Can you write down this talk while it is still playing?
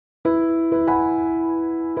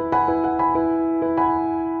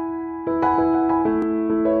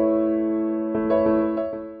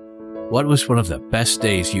what was one of the best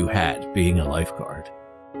days you had being a lifeguard?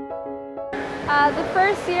 The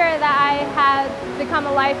first year that I had become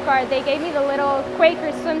a lifeguard, they gave me the little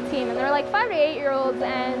Quaker swim team, and they were like 5 to 8-year-olds,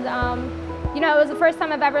 and you know, it was the first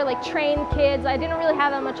time I've ever like trained kids. I didn't really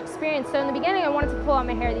have that much experience, so in the beginning I wanted to pull out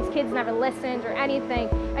my hair. These kids never listened or anything,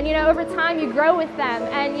 and you know, over time you grow with them,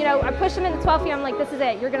 and you know, I pushed them into 12 feet. I'm like, this is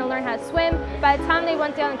it, you're gonna learn how to swim. By the time they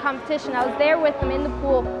went down in competition, I was there with them in the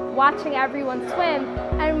pool, watching everyone swim,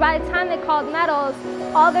 and by the time they called medals,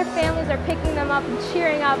 all their families are picking them up and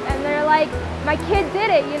cheering up, and they're like, my kid did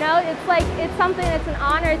it, you know? It's like, it's something that's an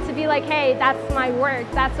honor to be like, hey, that's my work,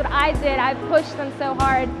 that's what I did, I pushed them so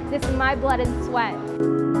hard, this is my blood and sweat.